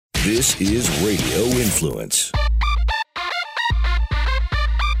This is Radio Influence.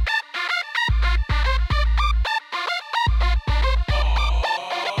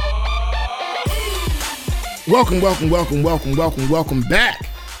 Welcome back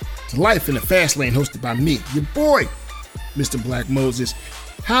to Life in the Fast Lane, hosted by me, your boy, Mr. Black Moses.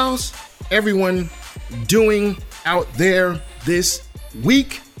 How's everyone doing out there this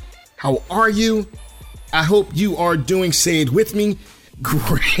week? How are you? I hope you are doing, say it with me,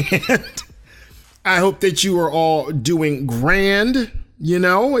 grand. I hope that you are all doing grand. You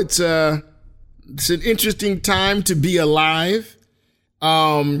know, it's an interesting time to be alive,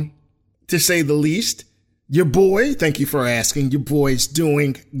 to say the least. Your boy, thank you for asking. Your boy's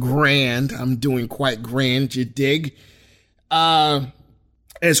doing grand. I'm doing quite grand, you dig?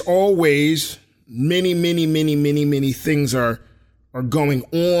 As always, many things are going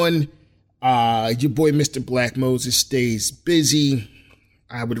on. Your boy, Mr. Black Moses, stays busy.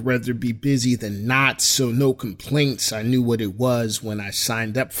 I would rather be busy than not, so no complaints. I knew what it was when I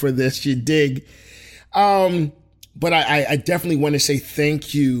signed up for this, you dig? But I definitely want to say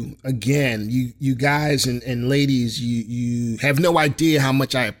thank you again. You guys and ladies, you have no idea how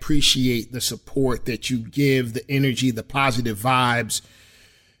much I appreciate the support that you give, the energy, the positive vibes,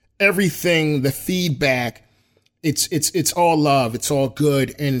 everything, the feedback. It's all love. It's all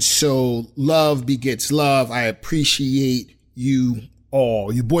good. And so love begets love. I appreciate you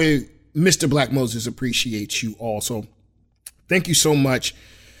all. Your boy, Mr. Black Moses, appreciates you all. So thank you so much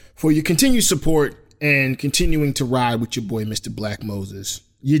for your continued support and continuing to ride with your boy, Mr. Black Moses.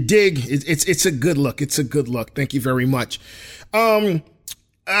 You dig? It's a good look. It's a good look. Thank you very much. I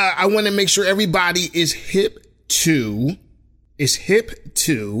want to make sure everybody is hip to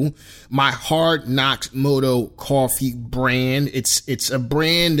my Hard Knocks Moto coffee brand. It's a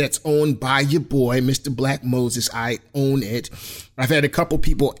brand that's owned by your boy, Mr. Black Moses. I own it. I've had a couple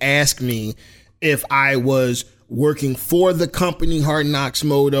people ask me if I was working for the company Hard Knocks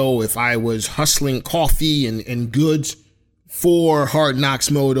Moto, if I was hustling coffee and goods for Hard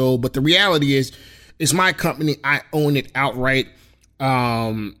Knocks Moto. But the reality is, it's my company. I own it outright.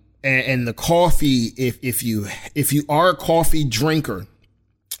 And the coffee, if you are a coffee drinker,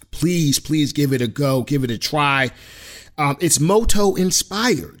 please give it a go, give it a try. It's Moto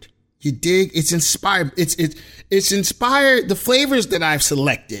inspired. You dig? It's inspired. It's inspired. The flavors that I've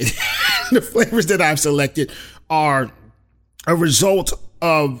selected, are a result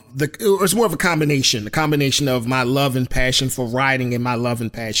of it's more of a combination of my love and passion for riding and my love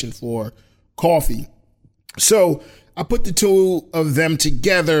and passion for coffee. So I put the two of them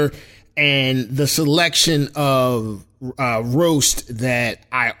together, and the selection of roast that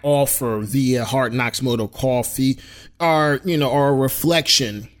I offer via Hard Knocks Moto Coffee are a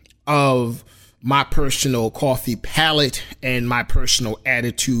reflection of my personal coffee palate and my personal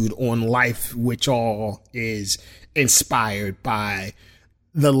attitude on life, which all is inspired by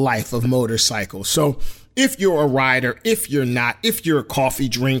the life of motorcycles. So if you're a rider, if you're not, if you're a coffee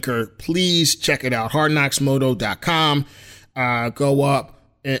drinker, please check it out. hardknocksmoto.com. Go up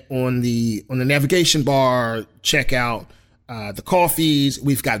on the navigation bar, check out the coffees.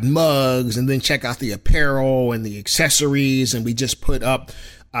 We've got mugs, and then check out the apparel and the accessories. And we just put up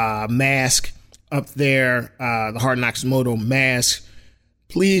mask up there, the Hard Knocks Moto mask.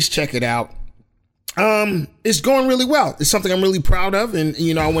 Please check it out. It's going really well. It's something I'm really proud of, and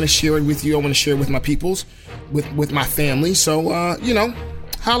I want to share it with you. I want to share it with my peoples, with my family. So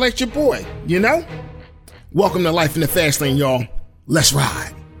holla at your boy. Welcome to Life in the Fast Lane, y'all. Let's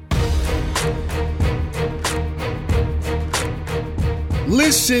ride.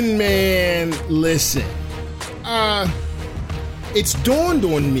 Listen, man, listen. It's dawned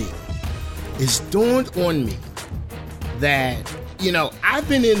on me that, I've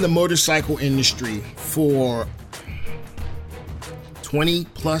been in the motorcycle industry for 20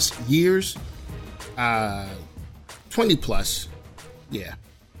 plus years. 20 plus. Yeah.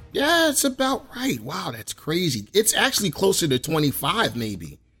 Yeah, it's about right. Wow, that's crazy. It's actually closer to 25,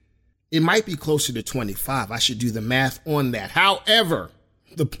 maybe. It might be closer to 25. I should do the math on that. However,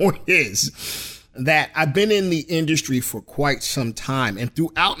 the point is that I've been in the industry for quite some time. And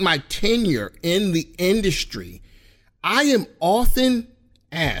throughout my tenure in the industry, I am often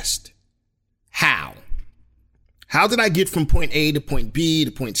asked, how? How did I get from point A to point B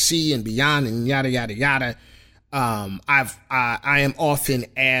to point C and beyond and yada, yada, yada? I am often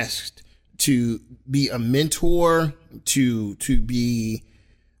asked to be a mentor, to be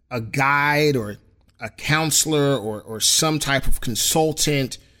a guide or a counselor or some type of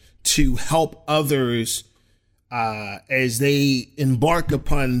consultant to help others as they embark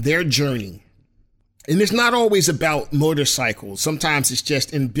upon their journey And it's not always about motorcycles. Sometimes it's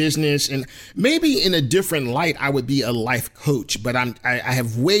just in business, and maybe in a different light, I would be a life coach, but I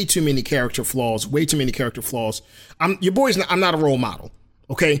have way too many character flaws, I'm not a role model.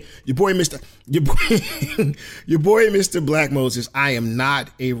 Okay. Your boy, Mr. Black Moses. I am not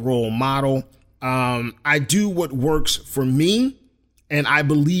a role model. I do what works for me, and I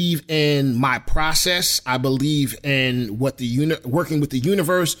believe in my process. I believe in working with the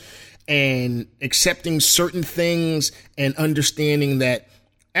universe and accepting certain things and understanding that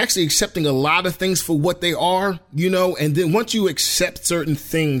actually accepting a lot of things for what they are, and then once you accept certain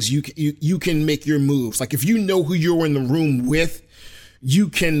things, you can make your moves. Like if you know who you're in the room with, you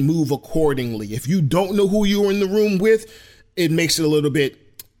can move accordingly. If you don't know who you're in the room with, it makes it a little bit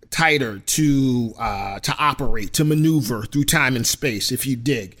tighter to operate, to maneuver through time and space, if you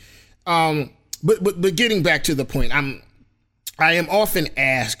dig. But getting back to the point, I am often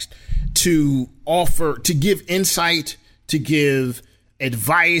asked to give insight, to give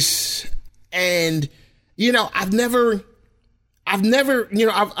advice, and I'm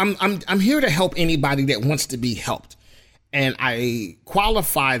here to help anybody that wants to be helped, and I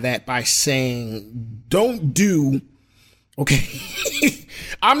qualify that by saying, don't do. Okay,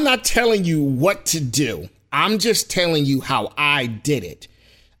 I'm not telling you what to do. I'm just telling you how I did it.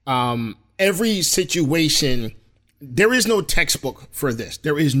 Every situation. There is no textbook for this.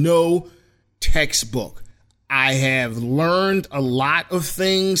 There is no textbook. I have learned a lot of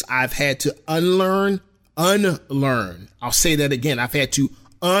things. I've had to unlearn. I'll say that again. I've had to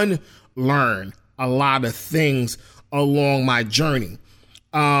unlearn a lot of things along my journey.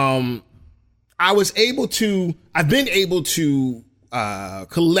 I've been able to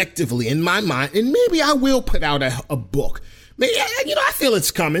collectively in my mind, and maybe I will put out a book. Maybe, I feel it's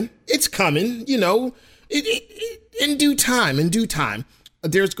coming. It's coming, in due time,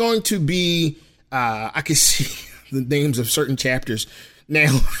 there's going to be, I can see the names of certain chapters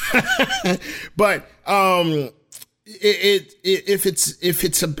now, but, if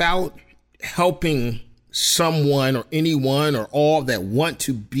it's about helping someone or anyone or all that want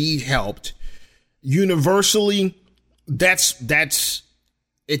to be helped universally, that's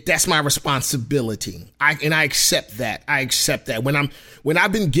my responsibility. I accept that. When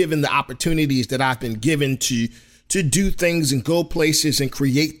I've been given the opportunities that I've been given to do things and go places and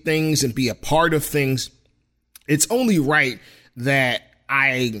create things and be a part of things, it's only right that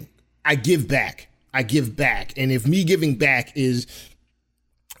I give back. I give back. And if me giving back is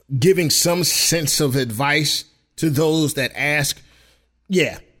giving some sense of advice to those that ask,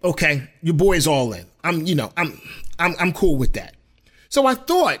 yeah, okay, your boy's all in. I'm cool with that. So I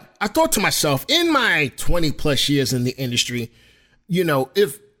thought to myself, in my 20 plus years in the industry,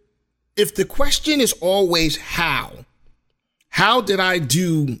 if the question is always how did I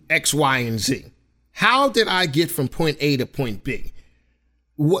do X, Y, and Z? How did I get from point A to point B?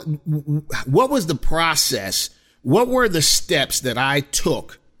 What was the process? What were the steps that I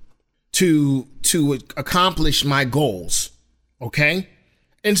took to accomplish my goals? Okay.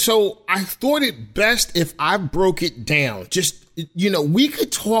 And so I thought it best if I broke it down. Just, we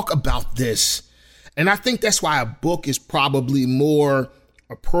could talk about this. And I think that's why a book is probably more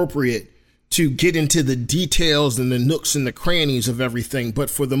appropriate to get into the details and the nooks and the crannies of everything. But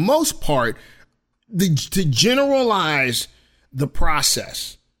for the most part, to generalize the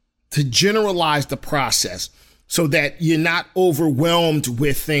process so that you're not overwhelmed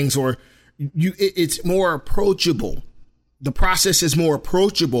with things, or it's more approachable. The process is more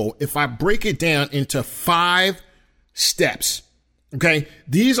approachable if I break it down into 5 steps. Okay.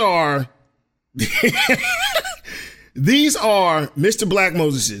 These are Mr. Black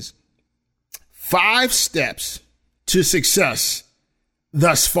Moses's 5 steps to success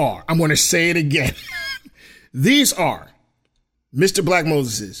thus far. I'm going to say it again. These are Mr. Black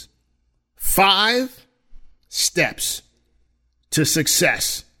Moses's 5 steps to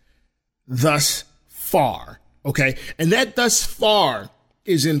success thus far. Okay. And that thus far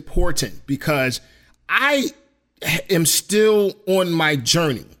is important because I am still on my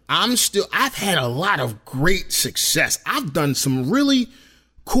journey. I've had a lot of great success. I've done some really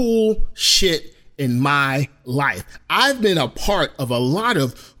cool shit in my life. I've been a part of a lot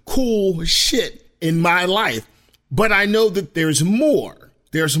of cool shit in my life, but I know that there's more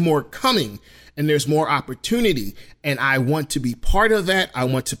coming and there's more opportunity. And I want to be part of that. I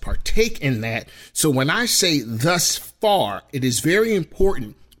want to partake in that. So when I say thus far, it is very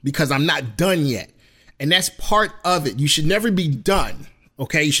important because I'm not done yet. And that's part of it. You should never be done.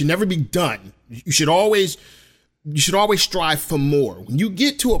 Okay. You should never be done. You should always strive for more. When you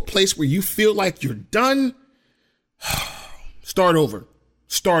get to a place where you feel like you're done, start over.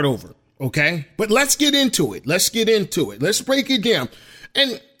 Okay. But let's get into it. Let's Let's break it down.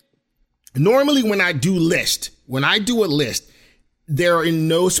 And normally when I do a list, they're in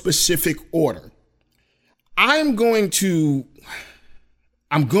no specific order. I'm going to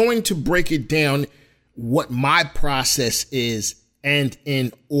break it down what my process is and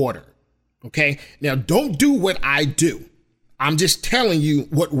in order. Okay. Now don't do what I do. I'm just telling you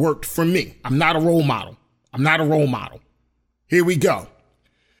what worked for me. I'm not a role model. Here we go.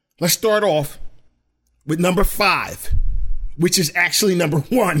 Let's start off with number 5, which is actually number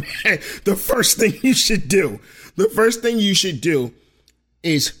 1. The first thing you should do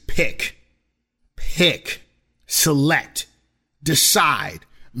is pick, select, decide,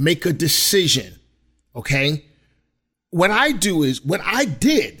 make a decision. Okay. What I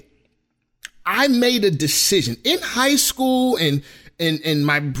made a decision in high school and in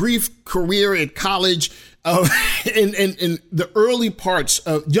my brief career at college, in the early parts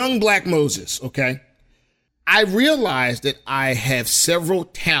of Young Black Moses. Okay. I realized that I have several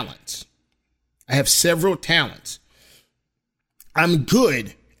talents. I'm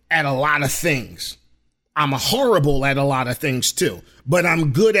good at a lot of things. I'm horrible at a lot of things too, but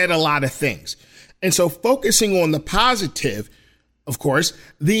I'm good at a lot of things. And so focusing on the positive, of course,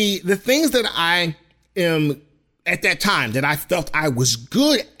 the things that I am at that time that I felt I was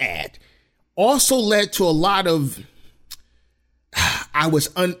good at also led to a lot of, I was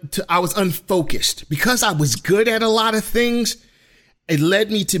unfocused. Because I was good at a lot of things, it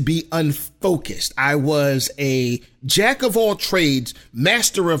led me to be unfocused. I was a jack of all trades,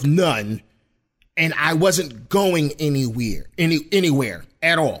 master of none, and I wasn't going anywhere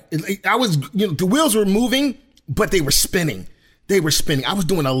at all. I was, the wheels were moving, but they were spinning. I was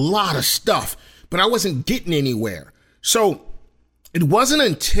doing a lot of stuff, but I wasn't getting anywhere. So it wasn't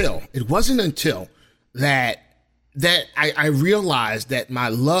until that I realized that my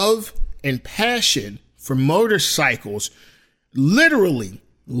love and passion for motorcycles, literally,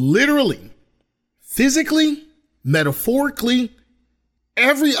 physically, metaphorically,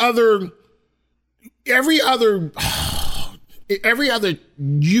 every other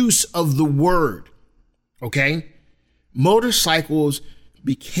use of the word, okay? Motorcycles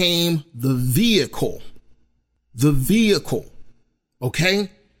became the vehicle, okay?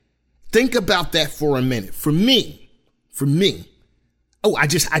 Think about that for a minute. For me. Oh, I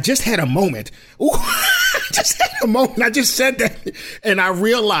just had a moment. Oh, I just said that. And I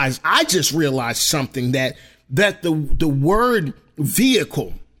just realized something that the word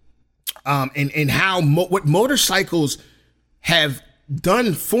vehicle, and how what motorcycles have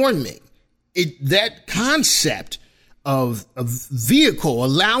done for me, that concept of a vehicle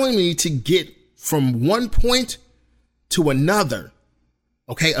allowing me to get from one point to another.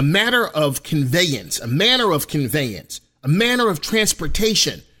 Okay. A manner of conveyance, a manner of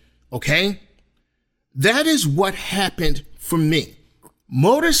transportation. Okay. That is what happened for me.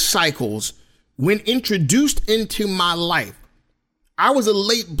 Motorcycles, when introduced into my life, I was a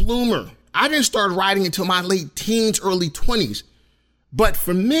late bloomer. I didn't start riding until my late teens, early 20s. But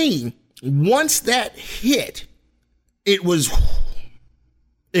for me, once that hit, it was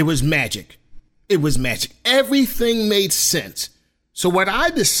magic. Everything made sense. So what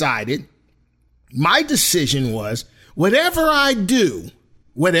I decided, my decision was, whatever I do,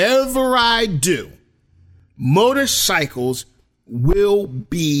 motorcycles will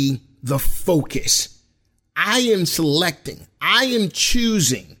be the focus. I am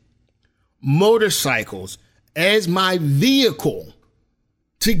choosing motorcycles as my vehicle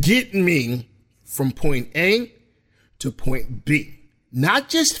to get me from point A to point B. Not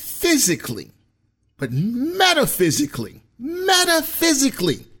just physically, but metaphysically,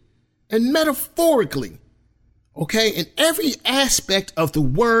 and metaphorically. Okay, in every aspect of the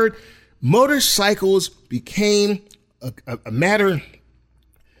word, motorcycles became a matter.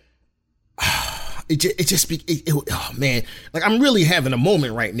 Oh man, like I'm really having a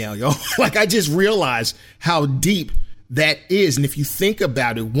moment right now, yo. Like I just realized how deep that is. And if you think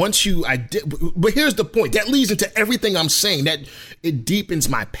about it, but here's the point that leads into everything I'm saying, that it deepens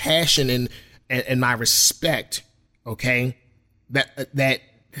my passion and my respect. Okay.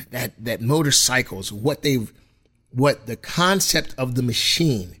 That motorcycles, what the concept of the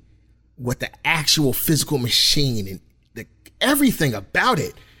machine, what the actual physical machine and everything about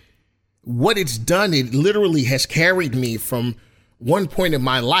it, what it's done, it literally has carried me from one point in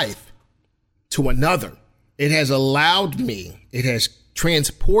my life to another. It has allowed me, it has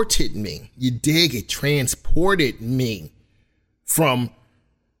transported me. You dig? It transported me from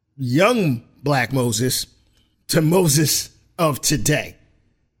young Black Moses to Moses of today.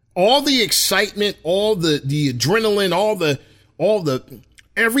 All the excitement, all the adrenaline, all the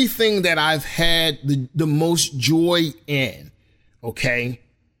everything that I've had the most joy in, okay?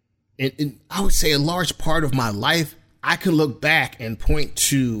 And I would say a large part of my life, I can look back and point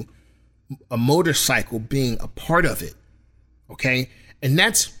to a motorcycle being a part of it, okay? And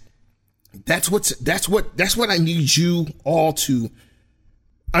that's what I need you all to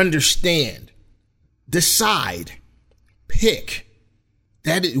understand. Decide, pick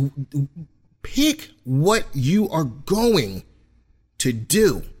what you are going to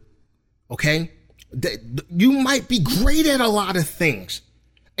do. Okay? You might be great at a lot of things.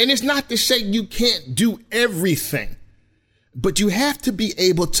 And it's not to say you can't do everything, but you have to be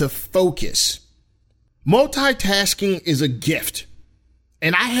able to focus. Multitasking is a gift.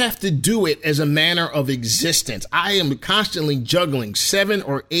 And I have to do it as a manner of existence. I am constantly juggling 7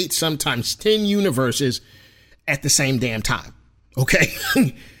 or 8, sometimes 10 universes at the same damn time. Okay?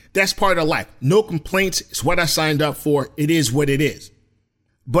 That's part of life. No complaints. It's what I signed up for. It is what it is.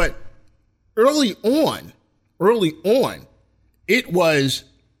 But early on, it was,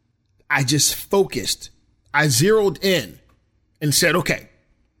 I just focused. I zeroed in and said, okay,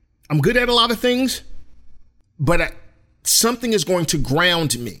 I'm good at a lot of things, but something is going to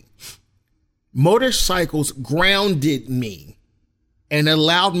ground me. Motorcycles grounded me and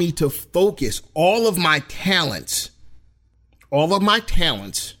allowed me to focus. All of my talents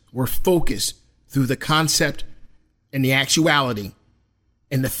were focused through the concept and the actuality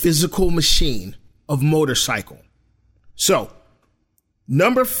and the physical machine of motorcycle. So,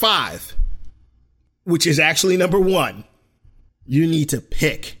 number 5, which is actually number 1, you need to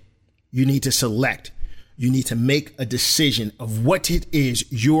pick, you need to select. You need to make a decision of what it is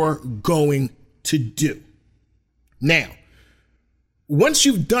you're going to do. Now, once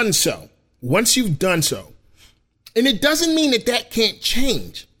you've done so, and it doesn't mean that can't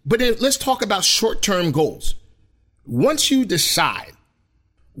change, but let's talk about short-term goals. Once you decide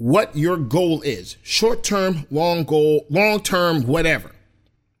what your goal is, short-term, long-term, whatever,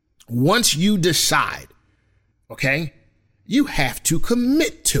 once you decide, okay, you have to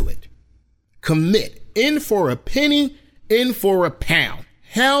commit to it. Commit. In for a penny, in for a pound.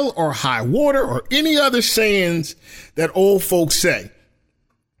 Hell or high water or any other sayings that old folks say.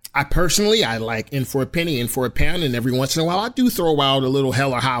 I like in for a penny, in for a pound, and every once in a while I do throw out a little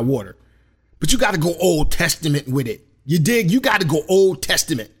hell or high water. But you got to go Old Testament with it. You dig? You got to go Old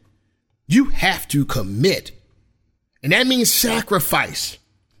Testament. You have to commit. And that means sacrifice.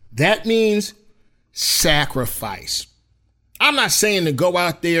 I'm not saying to go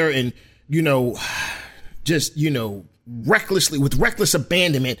out there and, recklessly, with reckless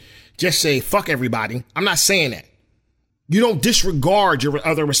abandonment, just say, fuck everybody. I'm not saying that. You don't disregard your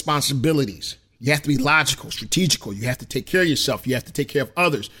other responsibilities. You have to be logical, strategical. You have to take care of yourself. You have to take care of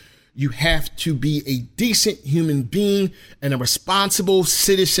others. You have to be a decent human being and a responsible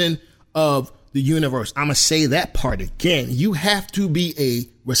citizen of the universe. I'm going to say that part again. You have to be a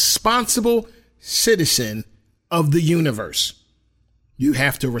responsible citizen of the universe. You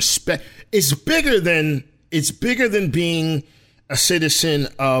have to respect. It's bigger than being a citizen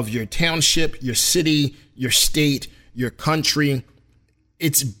of your township, your city, your state, your country.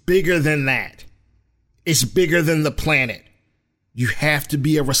 It's bigger than that. It's bigger than the planet. You have to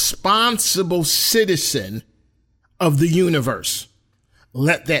be a responsible citizen of the universe.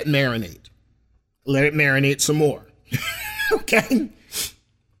 Let that marinate. Let it marinate some more. Okay?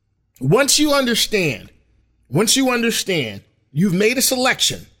 Once you understand, you've made a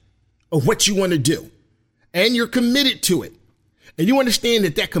selection of what you want to do, and you're committed to it. And you understand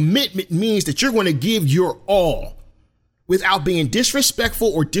that commitment means that you're going to give your all without being disrespectful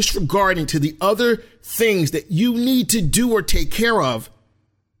or disregarding to the other things that you need to do or take care of.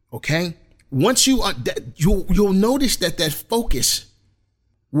 Okay? Once you'll notice that focus,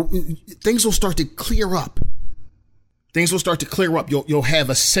 things will start to clear up. You'll have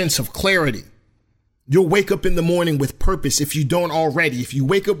a sense of clarity. You'll wake up in the morning with purpose if you don't already. If you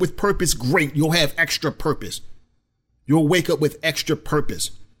wake up with purpose, great. You'll have extra purpose. You'll wake up with extra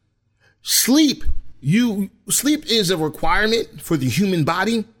purpose. Sleep is a requirement for the human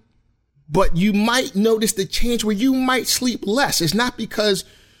body, but you might notice the change where you might sleep less. It's not because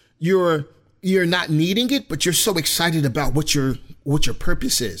you're not needing it, but you're so excited about what your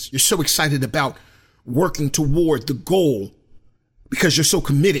purpose is. You're so excited about working toward the goal because you're so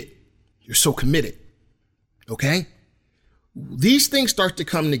committed. Okay? These things start to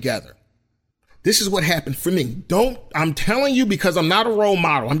come together. This is what happened for me. I'm telling you because I'm not a role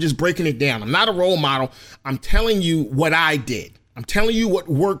model. I'm just breaking it down. I'm not a role model. I'm telling you what I did. I'm telling you what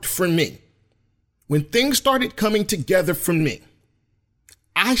worked for me. When things started coming together for me,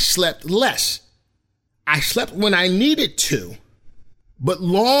 I slept less. I slept when I needed to, But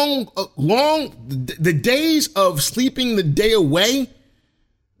the days of sleeping the day away,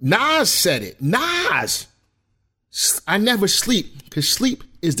 Nas said it. Nas, I never sleep because sleep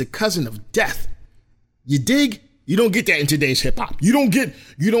is the cousin of death. You dig? You don't get that in today's hip hop. You don't get,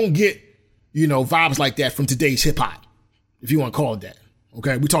 vibes like that from today's hip hop, if you want to call it that.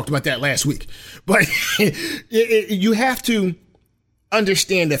 Okay. We talked about that last week, but you have to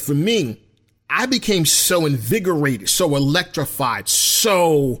understand that for me, I became so invigorated, so electrified,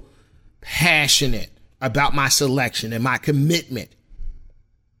 so passionate about my selection and my commitment.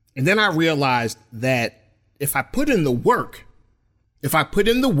 And then I realized that if I put in the work, the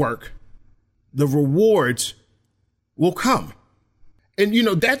rewards will come. And,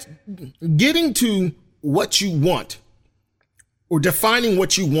 that's getting to what you want or defining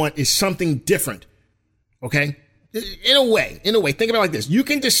what you want is something different. Okay. In a way, think about it like this. You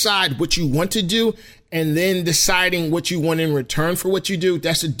can decide what you want to do and then deciding what you want in return for what you do.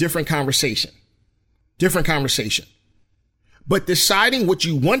 That's a different conversation. But deciding what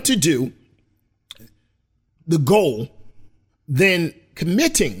you want to do, the goal, then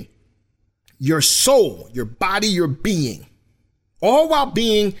committing your soul, your body, your being, all while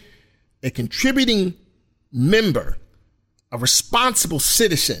being a contributing member, a responsible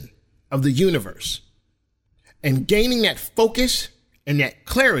citizen of the universe, and gaining that focus and that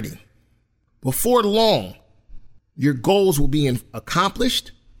clarity. Before long, your goals will be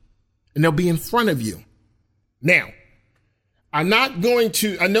accomplished and they'll be in front of you. Now, I know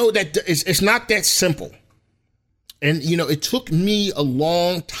that it's not that simple. And, it took me a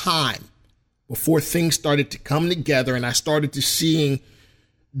long time before things started to come together and I started to seeing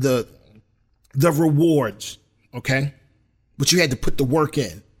the rewards. Okay. But you had to put the work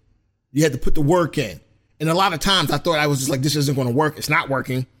in. And a lot of times I thought I was just like, this isn't going to work. It's not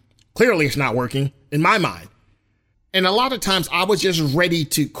working. Clearly it's not working in my mind. And a lot of times I was just ready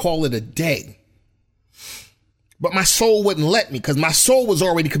to call it a day. But my soul wouldn't let me because my soul was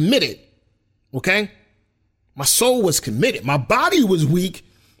already committed. Okay. My soul was committed. My body was weak.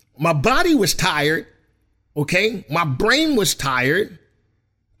 My body was tired. Okay. My brain was tired.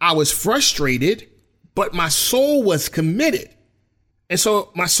 I was frustrated, but my soul was committed. And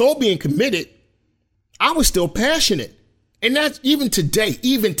so my soul being committed, I was still passionate. And that's even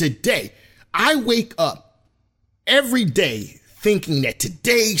today, I wake up every day thinking that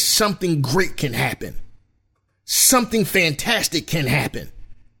today something great can happen. Something fantastic can happen.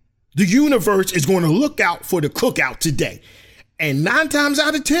 The universe is going to look out for the cookout today. And 9 times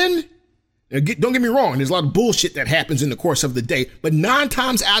out of 10, don't get me wrong, there's a lot of bullshit that happens in the course of the day, but 9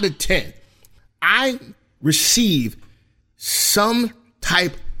 times out of 10, I receive some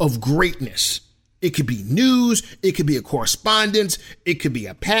type of greatness. It could be news. It could be a correspondence. It could be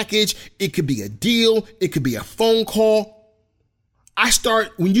a package. It could be a deal. It could be a phone call.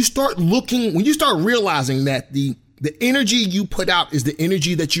 When you start realizing that the energy you put out is the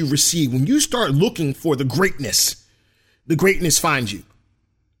energy that you receive. When you start looking for the greatness finds you.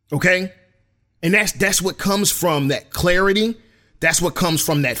 Okay. And that's what comes from that clarity. That's what comes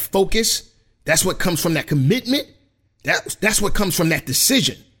from that focus. That's what comes from that commitment. That's what comes from that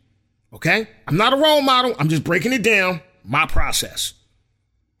decision. Okay. I'm not a role model. I'm just breaking it down. My process.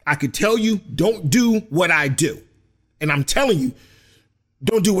 I could tell you, don't do what I do. And I'm telling you,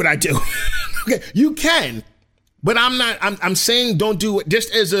 don't do what I do. Okay. You can, but I'm saying don't do it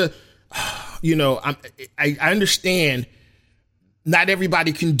just as I understand not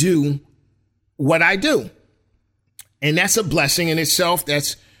everybody can do what I do. And that's a blessing in itself.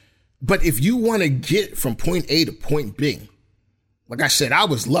 But if you want to get from point A to point B, like I said, I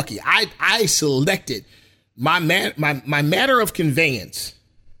was lucky. I selected my matter of conveyance,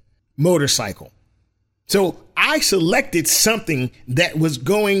 motorcycle. So I selected something that was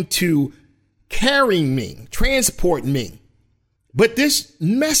going to carry me, transport me. But this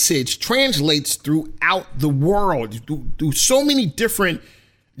message translates throughout the world through so many different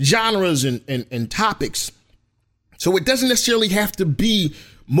genres and topics. So it doesn't necessarily have to be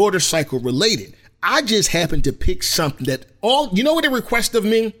motorcycle related. I just happened to pick something that you know what it requests of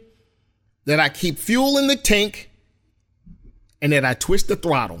me? That I keep fuel in the tank and that I twist the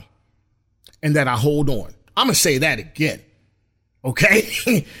throttle and that I hold on. I'm going to say that again.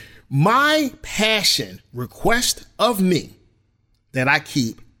 Okay. My passion request of me that I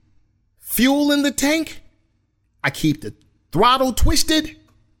keep fuel in the tank, I keep the throttle twisted,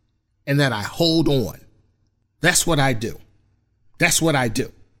 and that I hold on. That's what I do.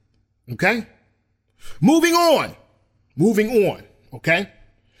 Okay. Moving on. Okay.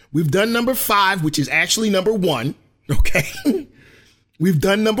 We've done number 5, which is actually number 1. Okay. We've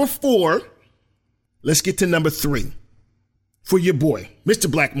done number 4. Let's get to number 3. for your boy, Mr.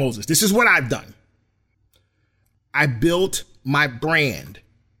 Black Moses. This is what I've done. I built my brand.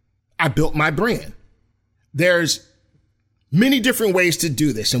 There's many different ways to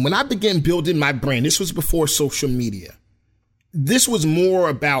do this. And when I began building my brand, this was before social media. This was more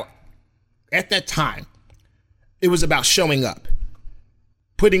about, at that time, it was about showing up,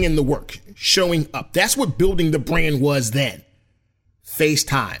 putting in the work, showing up. That's what building the brand was then.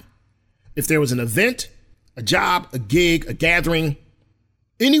 FaceTime. If there was an event, a job, a gig, a gathering,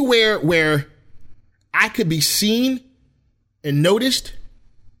 anywhere where I could be seen and noticed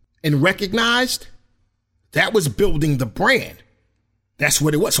and recognized, that was building the brand. That's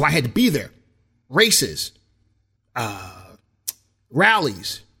what it was. So I had to be there. Races,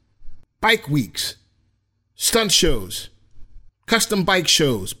 rallies, bike weeks, stunt shows, custom bike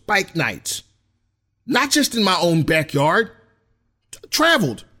shows, bike nights. Not just in my own backyard.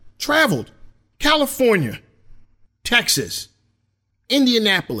 Traveled. California, Texas,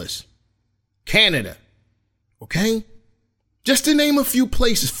 Indianapolis, Canada. Okay? Just to name a few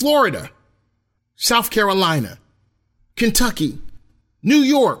places. Florida, South Carolina, Kentucky, New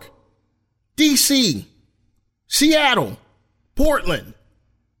York, DC, Seattle, Portland.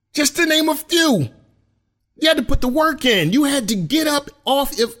 Just to name a few. You had to put the work in. You had to get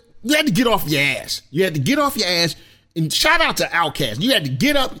off your ass. You had to get off your ass. And shout out to Outkast. You had to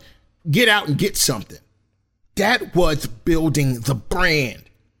get up, get out, and get something. That was building the brand.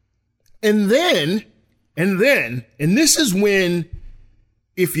 And this is when,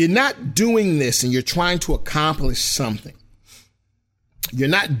 if you're not doing this and you're trying to accomplish something, you're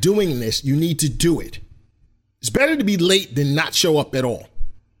not doing this, you need to do it. It's better to be late than not show up at all.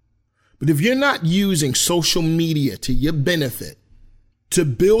 But if you're not using social media to your benefit to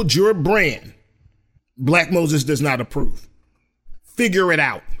build your brand, Black Moses does not approve. Figure it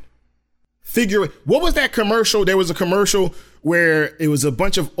out. What was that commercial? There was a commercial where it was a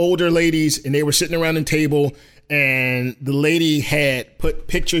bunch of older ladies and they were sitting around the table and the lady had put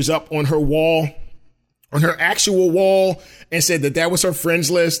pictures up on her wall, on her actual wall, and said that was her friends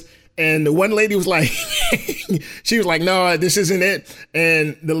list. And the one lady was like, she was like, no, this isn't it.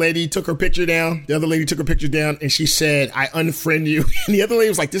 And the lady took her picture down. The other lady took her picture down and she said, I unfriend you. And the other lady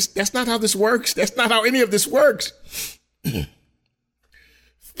was like, that's not how this works. That's not how any of this works.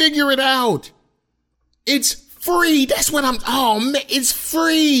 Figure it out. It's free. It's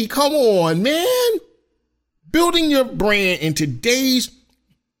free. Come on, man. Building your brand in today's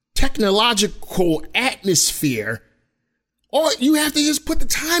technological atmosphere, all you have to just put the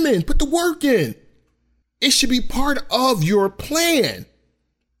time in, put the work in. It should be part of your plan.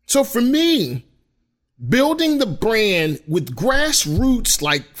 So for me, building the brand with grassroots,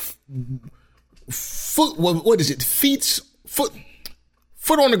 like foot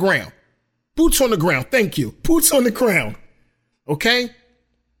on the ground, boots on the ground. Thank you. Boots on the ground. Okay.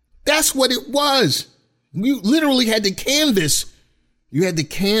 That's what it was. You literally had to canvas. You had to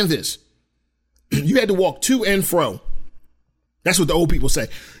canvas. You had to walk to and fro. That's what the old people say.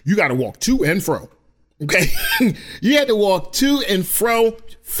 You got to walk to and fro. Okay. You had to walk to and fro,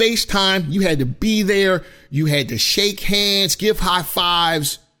 FaceTime. You had to be there. You had to shake hands, give high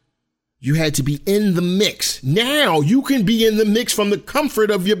fives. You had to be in the mix. Now you can be in the mix from the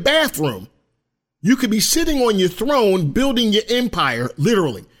comfort of your bathroom. You could be sitting on your throne, building your empire,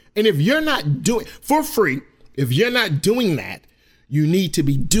 literally. And if you're not doing for free, if you're not doing that, you need to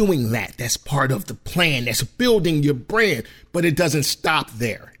be doing that. That's part of the plan. That's building your brand. But it doesn't stop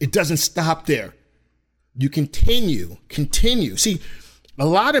there. It doesn't stop there. You continue. See, a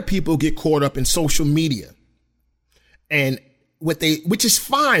lot of people get caught up in social media, and which is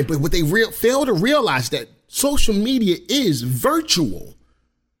fine, but what they fail to realize that social media is virtual,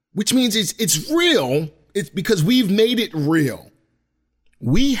 which means it's real. It's because we've made it real.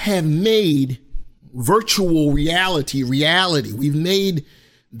 We have made virtual reality. We've made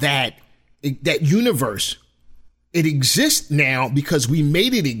that universe. It exists now because we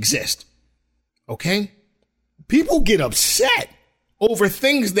made it exist. Okay? People get upset over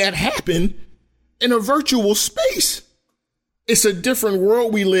things that happen in a virtual space. It's a different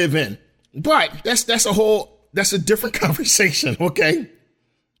world we live in. But that's a different conversation, okay?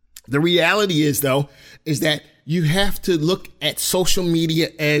 The reality is that you have to look at social media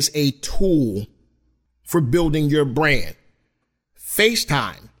as a tool for building your brand.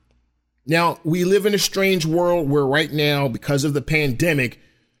 FaceTime. Now, we live in a strange world where right now, because of the pandemic,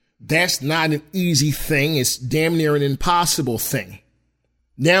 that's not an easy thing. It's damn near an impossible thing.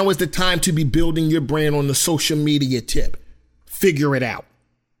 Now is the time to be building your brand on the social media tip. Figure it out.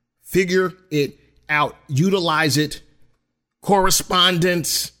 Utilize it.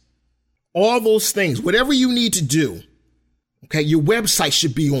 Correspondence. All those things. Whatever you need to do Okay. Your website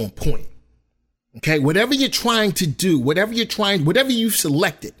should be on point. Okay. Whatever you're trying to do, whatever you've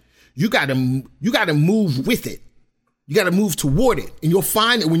selected, you got to move with it. You got to move toward it. And you'll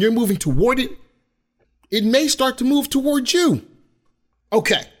find that when you're moving toward it, it may start to move towards you.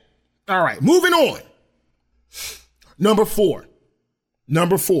 Okay. All right. Moving on. Number four.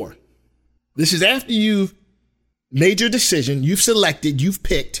 This is after you've made your decision, you've selected, you've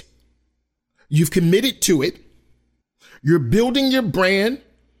picked, you've committed to it. You're building your brand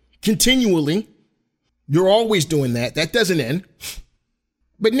continually. You're always doing that. That doesn't end.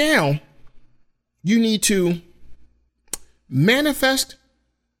 But now you need to manifest,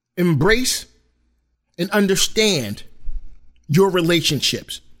 embrace, and understand your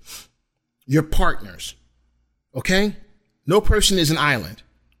relationships, your partners. Okay? No person is an island.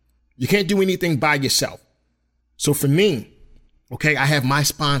 You can't do anything by yourself. So for me, okay, I have my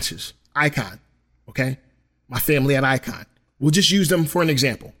sponsors, Icon, okay? My family at Icon. We'll just use them for an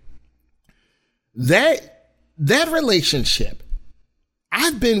example. That relationship,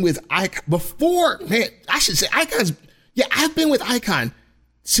 I've been with Icon before, man, I should say Icon's, yeah, I've been with Icon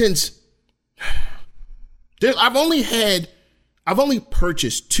since, I've only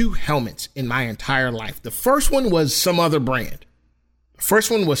purchased 2 helmets in my entire life. The first one was some other brand.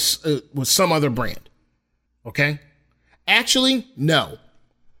 Okay? Actually, no.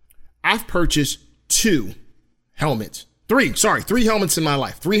 I've purchased 3 helmets in my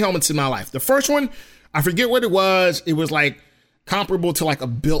life. 3 helmets in my life. The first one, I forget what it was. It was like comparable to like a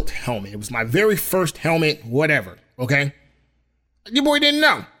built helmet. It was my very first helmet, whatever. Okay? Your boy didn't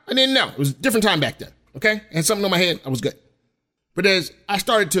know. I didn't know. It was a different time back then. Okay? I had something on my head. I was good. But as I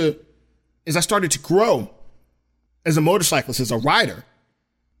started to grow as a motorcyclist, as a rider,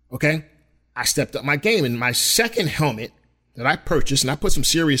 okay, I stepped up my game. And my second helmet that I purchased, and I put some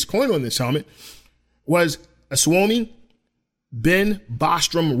serious coin on this helmet, was a Suomi Ben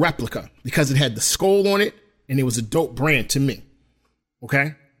Bostrom replica because it had the skull on it and it was a dope brand to me.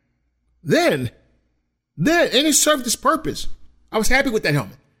 Okay. And it served its purpose. I was happy with that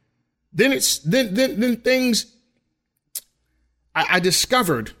helmet. Then I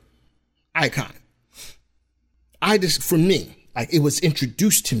discovered Icon. For me, like it was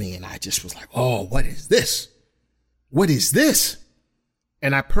introduced to me and I just was like, oh, what is this? What is this?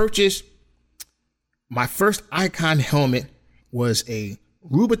 And I purchased my first Icon helmet was a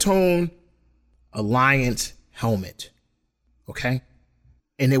Rubicon Alliance helmet. Okay.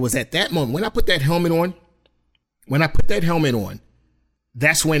 And it was at that moment when I put that helmet on,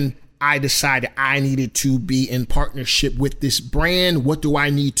 that's when I decided I needed to be in partnership with this brand. What do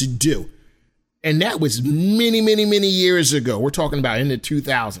I need to do? And that was many, many, many years ago. We're talking about in the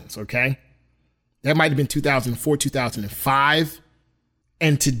 2000s, okay? That might have been 2004, 2005.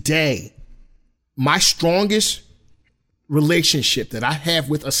 And today, my strongest relationship that I have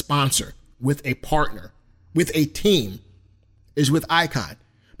with a sponsor, with a partner, with a team is with Icon.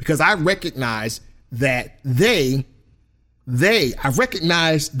 Because I recognize that I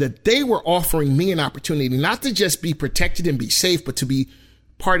recognized that they were offering me an opportunity not to just be protected and be safe, but to be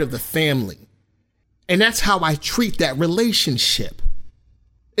part of the family. And that's how I treat that relationship.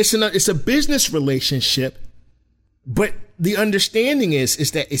 It's a business relationship, but the understanding is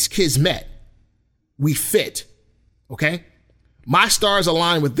that it's kismet. We fit. Okay. My stars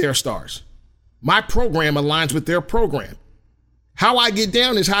align with their stars. My program aligns with their program. How I get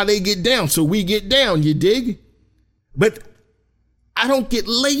down is how they get down. So we get down, you dig? But I don't get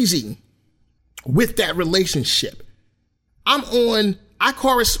lazy with that relationship. I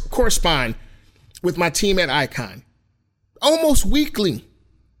correspond with my team at Icon almost weekly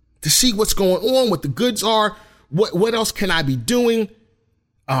to see what's going on, what the goods are, what else can I be doing?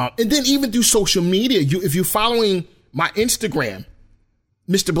 And then even through social media, if you're following my Instagram,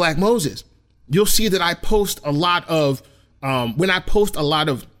 Mr. Black Moses, you'll see that I post a lot of,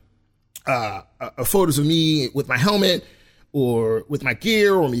 photos of me with my helmet or with my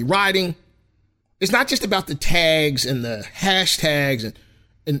gear or me riding. It's not just about the tags and the hashtags,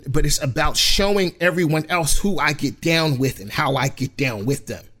 but it's about showing everyone else who I get down with and how I get down with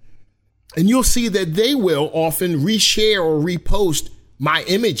them. And you'll see that they will often reshare or repost my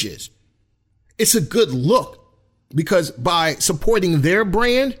images. It's a good look because by supporting their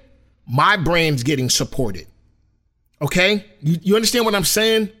brand, my brand's getting supported. Okay? You understand what I'm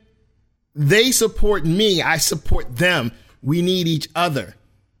saying? They support me. I support them. We need each other.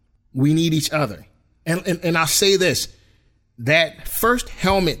 And I'll say this, that first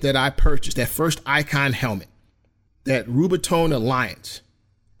helmet that I purchased, that first Icon helmet, that Rubicon Alliance,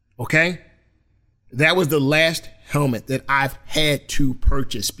 okay? That was the last helmet that I've had to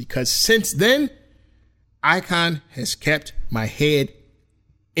purchase because since then, Icon has kept my head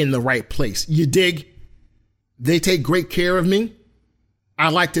in the right place. You dig? They take great care of me. I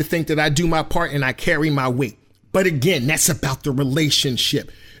like to think that I do my part and I carry my weight. But again, that's about the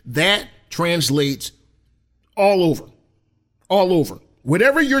relationship. That translates all over. All over.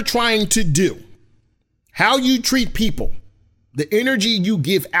 Whatever you're trying to do, how you treat people, the energy you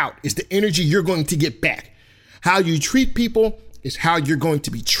give out is the energy you're going to get back. How you treat people is how you're going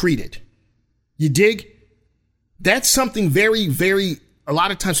to be treated. You dig? That's something very, very, a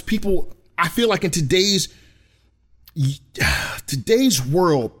lot of times people, I feel like in today's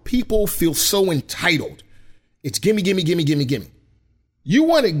world, people feel so entitled. It's gimme, gimme, gimme, gimme, gimme. You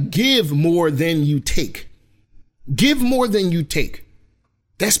want to give more than you take. Give more than you take.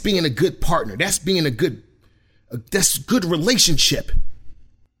 That's being a good partner. That's being that's good relationship.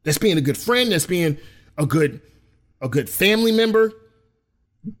 That's being a good friend. That's being a good family member.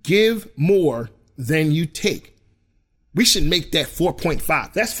 Give more than you take. We should make that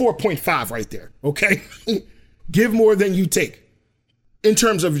 4.5. That's 4.5 right there. Okay. Give more than you take in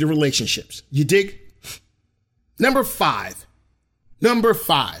terms of your relationships. You dig? Number five,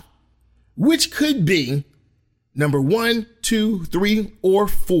 which could be number 1, 2, 3, or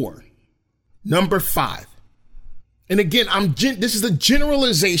 4. Number 5. And again, this is a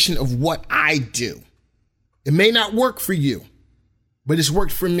generalization of what I do. It may not work for you, but it's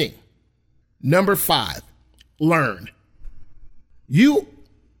worked for me. Number 5, learn. You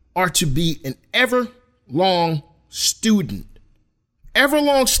are to be an everlong student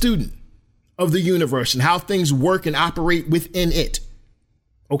of the universe and how things work and operate within it.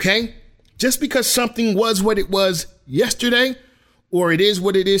 Okay? Just because something was what it was yesterday or it is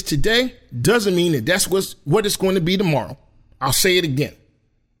what it is today doesn't mean that that's what it's going to be tomorrow. I'll say it again.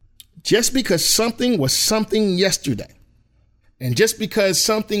 Just because something was something yesterday and just because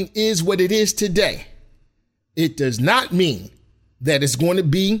something is what it is today, it does not mean that it's going to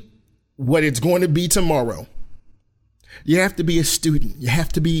be what it's going to be tomorrow. You have to be a student. You have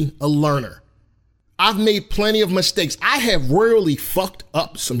to be a learner. I've made plenty of mistakes. I have royally fucked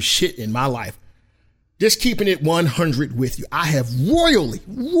up some shit in my life. Just keeping it 100 with you. I have royally,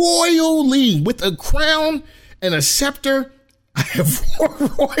 with a crown and a scepter. I have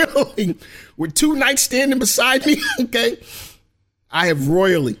royally, with 2 knights standing beside me, okay? I have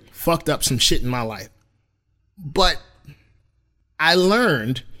royally fucked up some shit in my life. But I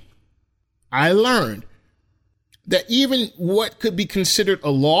learned that even what could be considered a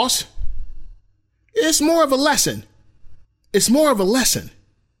loss, it's more of a lesson. It's more of a lesson.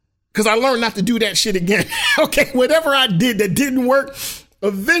 Because I learned not to do that shit again. Okay, whatever I did that didn't work,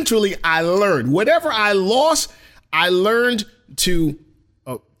 eventually I learned. Whatever I lost, I learned to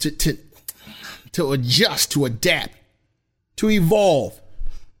adjust, to adapt, to evolve.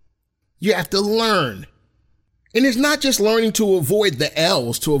 You have to learn. And it's not just learning to avoid the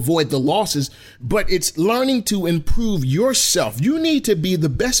L's, to avoid the losses, but it's learning to improve yourself. You need to be the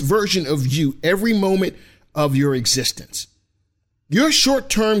best version of you every moment of your existence. Your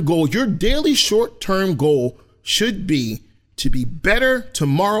short-term goal, your daily short-term goal should be to be better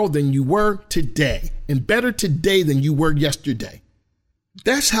tomorrow than you were today and better today than you were yesterday.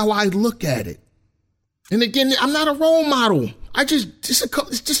 That's how I look at it. And again, I'm not a role model. Just a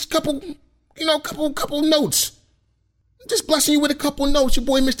couple notes. I'm just blessing you with a couple notes. Your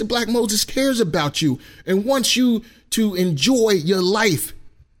boy, Mr. Black Moses, cares about you and wants you to enjoy your life.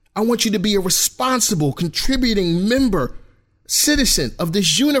 I want you to be a responsible, contributing member, citizen of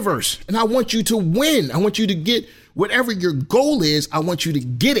this universe. And I want you to win. I want you to get whatever your goal is. I want you to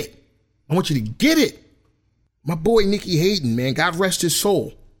get it. I want you to get it. My boy, Nicky Hayden, man, God rest his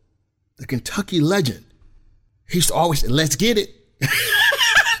soul. The Kentucky legend. He used to always say, let's get it.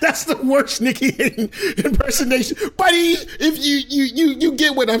 That's the worst Nicky Hayden impersonation. But if you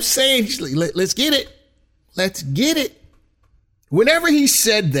get what I'm saying, he's like, let's get it. Let's get it. Whenever he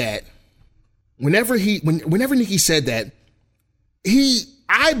said that, whenever Nicky said that,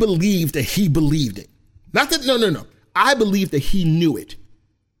 I believe that he believed it. Not that, no. I believe that he knew it.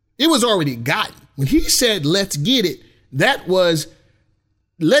 It was already gotten. When he said, let's get it, that was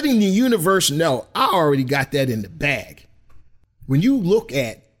letting the universe know I already got that in the bag. When you look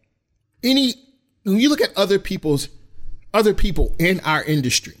at other people in our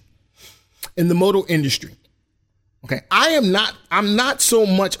industry, in the motor industry, okay, I'm not so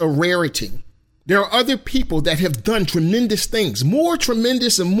much a rarity. There are other people that have done tremendous things, more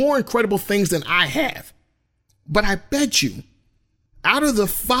tremendous and more incredible things than I have. But I bet you, out of the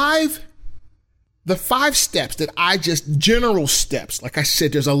five steps that general steps, like I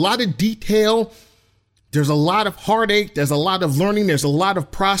said, there's a lot of detail, there's a lot of heartache, there's a lot of learning, there's a lot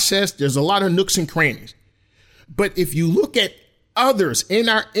of process, there's a lot of nooks and crannies. But if you look at others in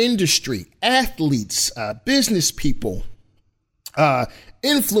our industry, athletes, business people,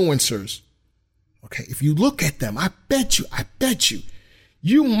 influencers, okay, if you look at them, I bet you,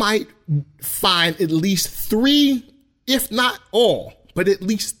 you might find at least 3, if not all, but at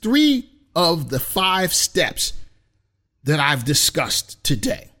least 3 of the 5 steps that I've discussed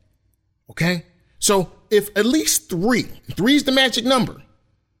today. Okay? So if at least 3 is the magic number.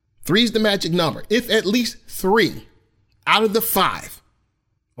 3 is the magic number. If at least 3 out of the 5,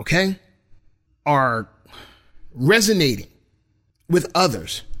 okay, are resonating with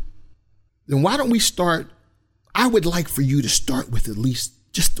others, then why don't we start? I would like for you to start with at least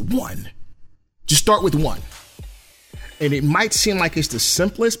just 1. Just start with 1. And it might seem like it's the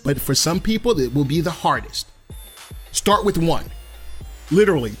simplest, but for some people, it will be the hardest. Start with 1.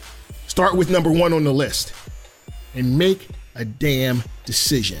 Literally, start with number 1 on the list and make a damn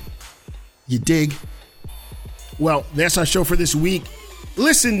decision. You dig? Well, that's our show for this week.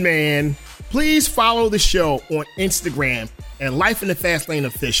 Listen, man, please follow the show on Instagram at Life in the Fast Lane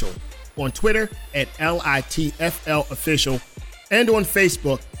Official, on Twitter at LITFL Official, and on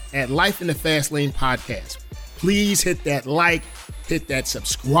Facebook at Life in the Fast Lane Podcast. Please hit that like, hit that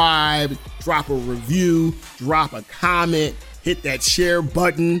subscribe, drop a review, drop a comment, hit that share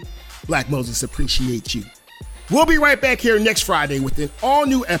button. Black Moses appreciates you. We'll be right back here next Friday with an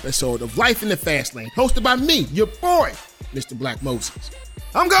all-new episode of Life in the Fast Lane, hosted by me, your boy, Mr. Black Moses.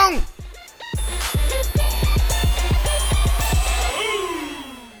 I'm gone.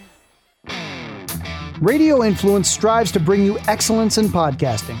 Radio Influence strives to bring you excellence in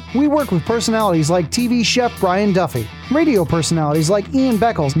podcasting. We work with personalities like TV chef Brian Duffy, radio personalities like Ian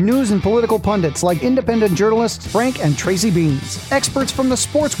Beckles, news and political pundits like independent journalists Frank and Tracy Beans, experts from the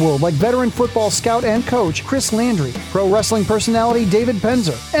sports world like veteran football scout and coach Chris Landry, pro wrestling personality David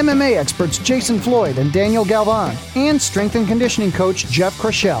Penzer, MMA experts Jason Floyd and Daniel Galvan, and strength and conditioning coach Jeff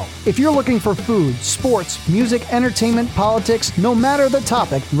Krashell. If you're looking for food, sports, music, entertainment, politics, no matter the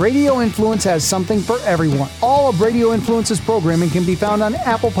topic, Radio Influence has something for everyone. All of Radio Influence's programming can be found on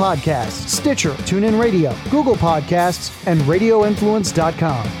Apple Podcasts, Stitcher, TuneIn Radio, Google Podcasts, and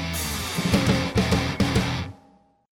RadioInfluence.com.